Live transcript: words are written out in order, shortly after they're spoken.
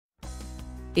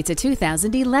It's a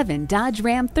 2011 Dodge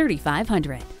Ram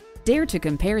 3500. Dare to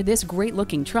compare this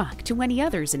great-looking truck to any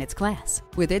others in its class,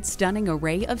 with its stunning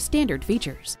array of standard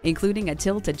features, including a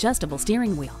tilt-adjustable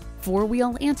steering wheel,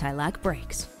 four-wheel anti-lock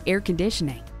brakes, air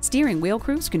conditioning, steering wheel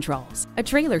cruise controls, a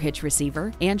trailer hitch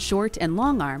receiver, and short and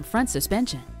long-arm front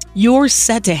suspension. You're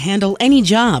set to handle any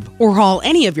job or haul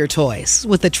any of your toys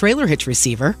with a trailer hitch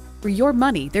receiver. For your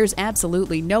money, there's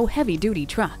absolutely no heavy-duty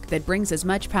truck that brings as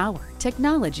much power,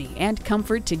 technology, and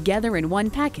comfort together in one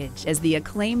package as the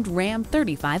acclaimed Ram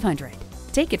 3500.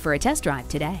 Take it for a test drive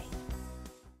today.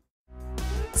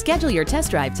 Schedule your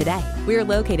test drive today. We're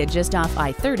located just off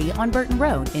I-30 on Burton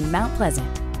Road in Mount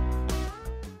Pleasant.